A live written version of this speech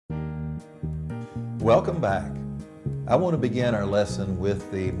Welcome back. I want to begin our lesson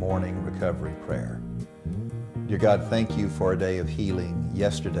with the morning recovery prayer. Dear God, thank you for a day of healing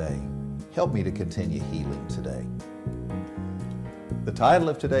yesterday. Help me to continue healing today. The title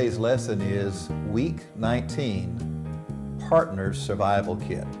of today's lesson is Week 19, Partners Survival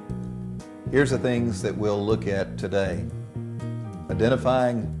Kit. Here's the things that we'll look at today.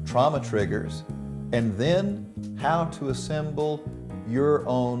 Identifying trauma triggers, and then how to assemble your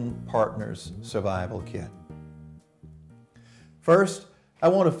own partner's survival kit. First, I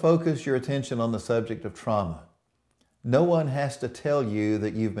want to focus your attention on the subject of trauma. No one has to tell you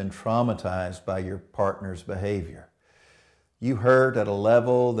that you've been traumatized by your partner's behavior. You hurt at a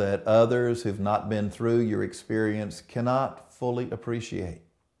level that others who've not been through your experience cannot fully appreciate.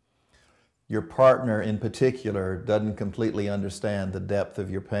 Your partner in particular doesn't completely understand the depth of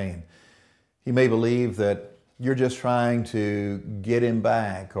your pain. He may believe that you're just trying to get him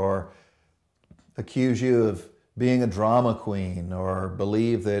back, or accuse you of being a drama queen, or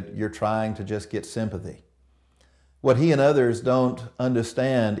believe that you're trying to just get sympathy. What he and others don't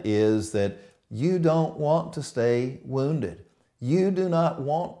understand is that you don't want to stay wounded. You do not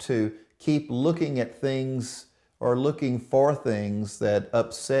want to keep looking at things or looking for things that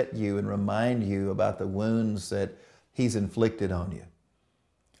upset you and remind you about the wounds that he's inflicted on you.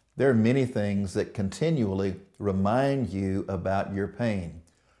 There are many things that continually remind you about your pain.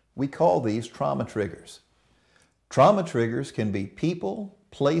 We call these trauma triggers. Trauma triggers can be people,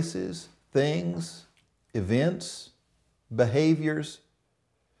 places, things, events, behaviors.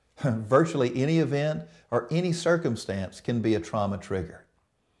 Virtually any event or any circumstance can be a trauma trigger.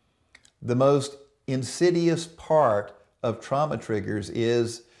 The most insidious part of trauma triggers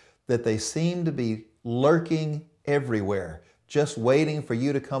is that they seem to be lurking everywhere, just waiting for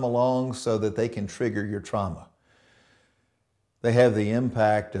you to come along so that they can trigger your trauma. They have the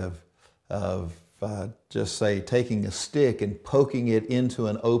impact of just say taking a stick and poking it into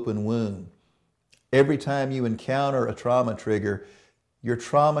an open wound. Every time you encounter a trauma trigger, you're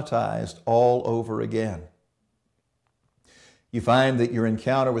traumatized all over again. You find that your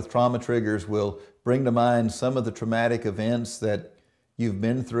encounter with trauma triggers will bring to mind some of the traumatic events that you've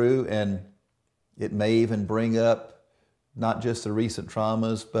been through, and it may even bring up not just the recent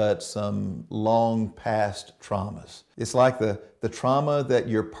traumas, but some long past traumas. It's like the trauma that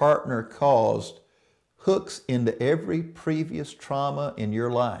your partner caused hooks into every previous trauma in your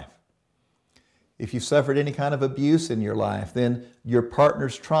life. If you suffered any kind of abuse in your life, then your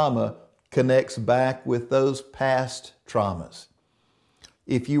partner's trauma connects back with those past traumas.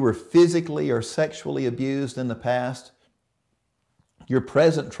 If you were physically or sexually abused in the past, your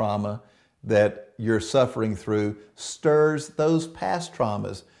present trauma that you're suffering through stirs those past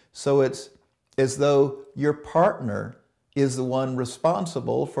traumas. So it's as though your partner is the one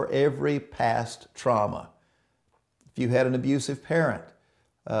responsible for every past trauma. If you had an abusive parent,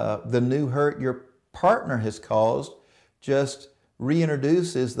 the new hurt your partner has caused just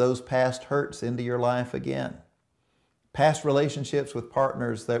reintroduces those past hurts into your life again. Past relationships with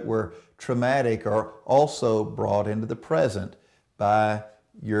partners that were traumatic are also brought into the present by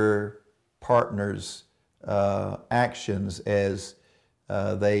your partner's actions as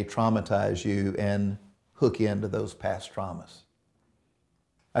they traumatize you and hook into those past traumas.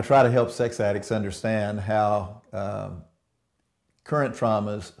 I try to help sex addicts understand how current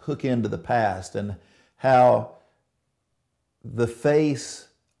traumas hook into the past, and how the face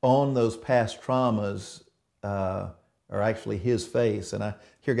on those past traumas are actually his face. And I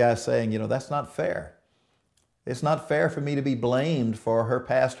hear guys saying, that's not fair. It's not fair for me to be blamed for her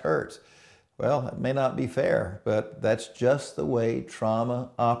past hurts. Well, it may not be fair, but that's just the way trauma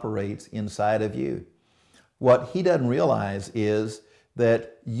operates inside of you. What he doesn't realize is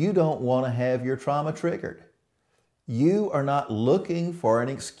that you don't want to have your trauma triggered. You are not looking for an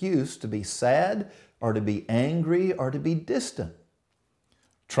excuse to be sad or to be angry or to be distant.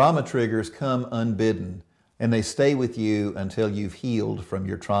 Trauma triggers come unbidden, and they stay with you until you've healed from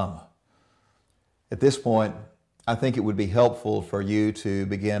your trauma. At this point, I think it would be helpful for you to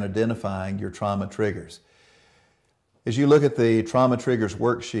begin identifying your trauma triggers. As you look at the trauma triggers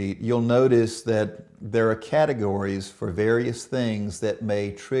worksheet, you'll notice that there are categories for various things that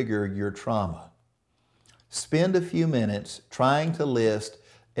may trigger your trauma. Spend a few minutes trying to list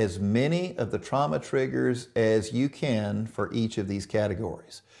as many of the trauma triggers as you can for each of these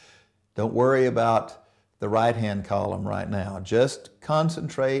categories. Don't worry about the right-hand column right now. Just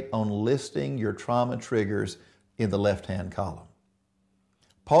concentrate on listing your trauma triggers in the left-hand column.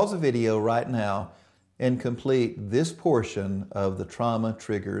 Pause the video right now and complete this portion of the Trauma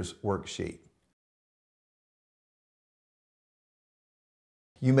Triggers worksheet.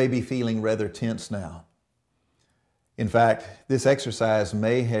 You may be feeling rather tense now. In fact, this exercise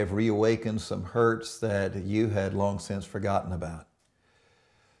may have reawakened some hurts that you had long since forgotten about.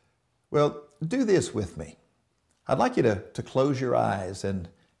 Well, do this with me. I'd like you to close your eyes and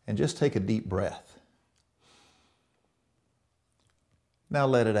just take a deep breath. Now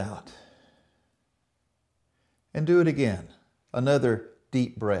let it out. And do it again. Another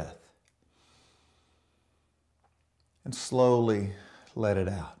deep breath. And slowly let it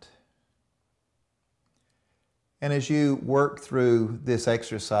out. And as you work through this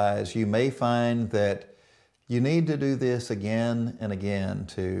exercise, you may find that you need to do this again and again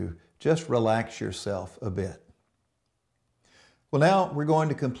to just relax yourself a bit. Well, now we're going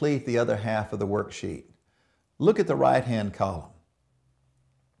to complete the other half of the worksheet. Look at the right-hand column.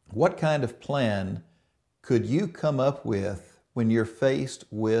 What kind of plan could you come up with when you're faced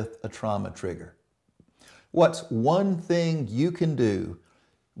with a trauma trigger? What's one thing you can do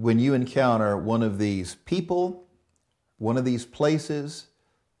when you encounter one of these people, one of these places,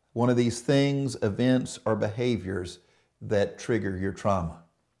 one of these things, events, or behaviors that trigger your trauma?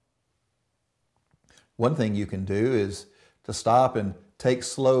 One thing you can do is to stop and take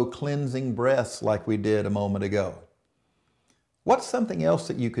slow cleansing breaths like we did a moment ago. What's something else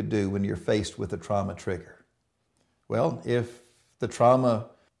that you could do when you're faced with a trauma trigger? Well, if the trauma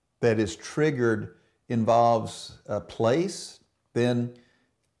that is triggered involves a place, then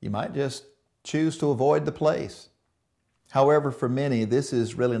you might just choose to avoid the place. However, for many, this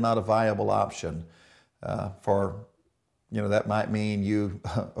is really not a viable option. That might mean you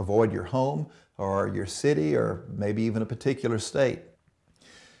avoid your home or your city or maybe even a particular state.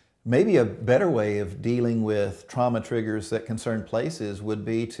 Maybe a better way of dealing with trauma triggers that concern places would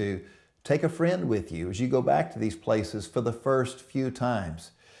be to take a friend with you as you go back to these places for the first few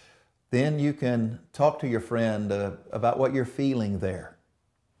times. Then you can talk to your friend about what you're feeling there.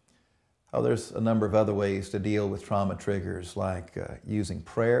 Oh, there's a number of other ways to deal with trauma triggers, like using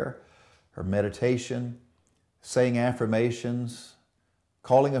prayer or meditation, saying affirmations,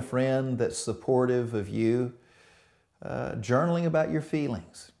 calling a friend that's supportive of you, journaling about your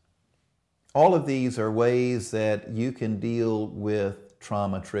feelings. All of these are ways that you can deal with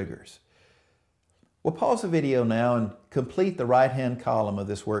trauma triggers. We'll pause the video now and complete the right-hand column of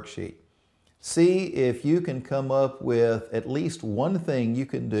this worksheet. See if you can come up with at least one thing you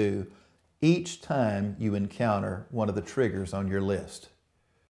can do each time you encounter one of the triggers on your list.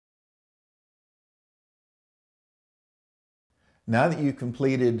 Now that you've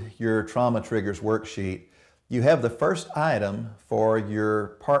completed your trauma triggers worksheet, you have the first item for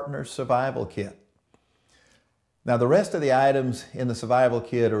your partner survival kit. Now the rest of the items in the survival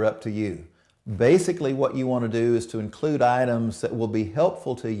kit are up to you. Basically what you want to do is to include items that will be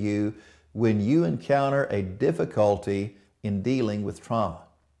helpful to you when you encounter a difficulty in dealing with trauma.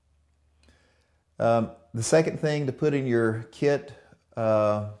 The second thing to put in your kit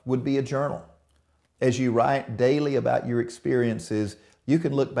would be a journal. As you write daily about your experiences, you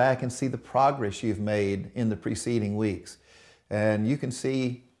can look back and see the progress you've made in the preceding weeks. And you can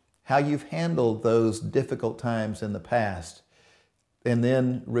see how you've handled those difficult times in the past. And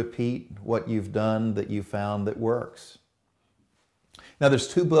then repeat what you've done that you found that works. Now there's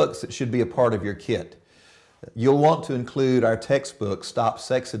two books that should be a part of your kit. You'll want to include our textbook, Stop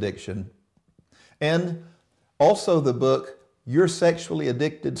Sex Addiction, and also the book, Your Sexually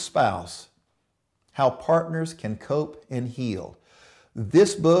Addicted Spouse, How Partners Can Cope and Heal.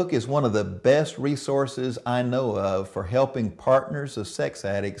 This book is one of the best resources I know of for helping partners of sex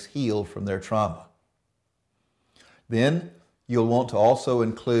addicts heal from their trauma. Then you'll want to also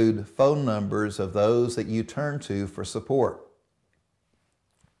include phone numbers of those that you turn to for support.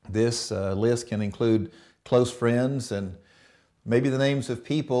 This list can include close friends and maybe the names of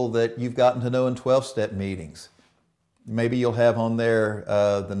people that you've gotten to know in 12-step meetings. Maybe you'll have on there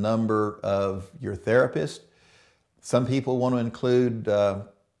the number of your therapist. Some people want to include the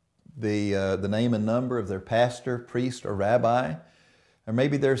name and number of their pastor, priest, or rabbi. Or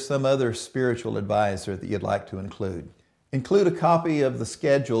maybe there's some other spiritual advisor that you'd like to include. Include a copy of the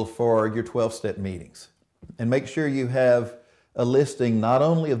schedule for your 12-step meetings. And make sure you have a listing not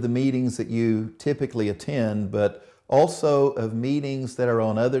only of the meetings that you typically attend, but also of meetings that are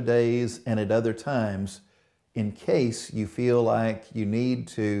on other days and at other times in case you feel like you need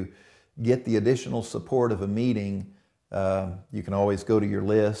to get the additional support of a meeting. You can always go to your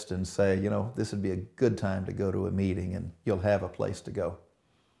list and say, this would be a good time to go to a meeting, and you'll have a place to go.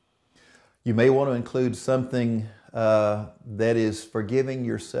 You may want to include something that is for giving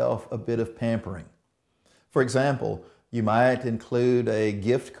yourself a bit of pampering. For example, you might include a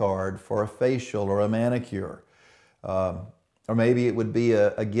gift card for a facial or a manicure, or Or maybe it would be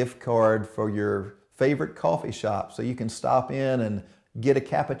a gift card for your favorite coffee shop so you can stop in and get a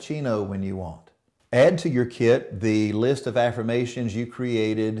cappuccino when you want. Add to your kit the list of affirmations you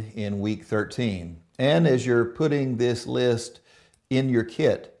created in week 13. And as you're putting this list in your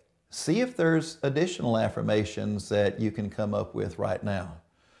kit, see if there's additional affirmations that you can come up with right now.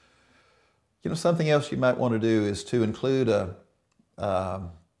 You know, something else you might want to do is to include a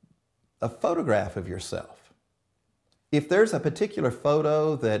photograph of yourself. If there's a particular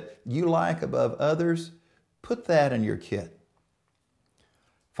photo that you like above others, put that in your kit.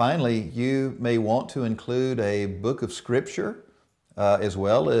 Finally, you may want to include a book of scripture as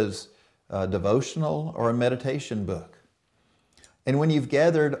well as a devotional or a meditation book. And when you've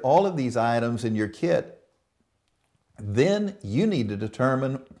gathered all of these items in your kit, then you need to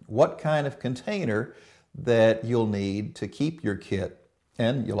determine what kind of container that you'll need to keep your kit.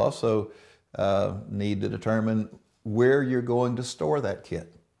 And you'll also need to determine where you're going to store that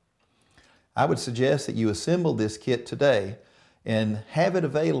kit. I would suggest that you assemble this kit today and have it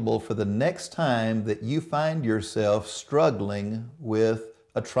available for the next time that you find yourself struggling with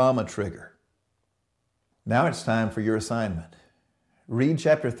a trauma trigger. Now it's time for your assignment. Read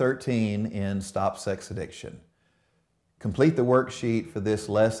chapter 13 in Stop Sex Addiction. Complete the worksheet for this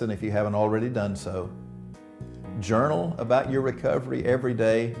lesson if you haven't already done so. Journal about your recovery every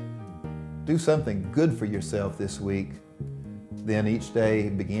day. Do something good for yourself this week. Then each day,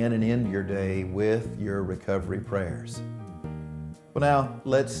 begin and end your day with your recovery prayers. Well, now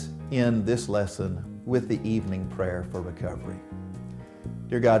let's end this lesson with the evening prayer for recovery.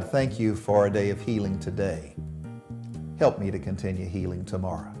 Dear God, thank you for a day of healing today. Help me to continue healing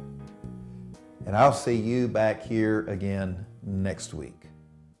tomorrow. And I'll see you back here again next week.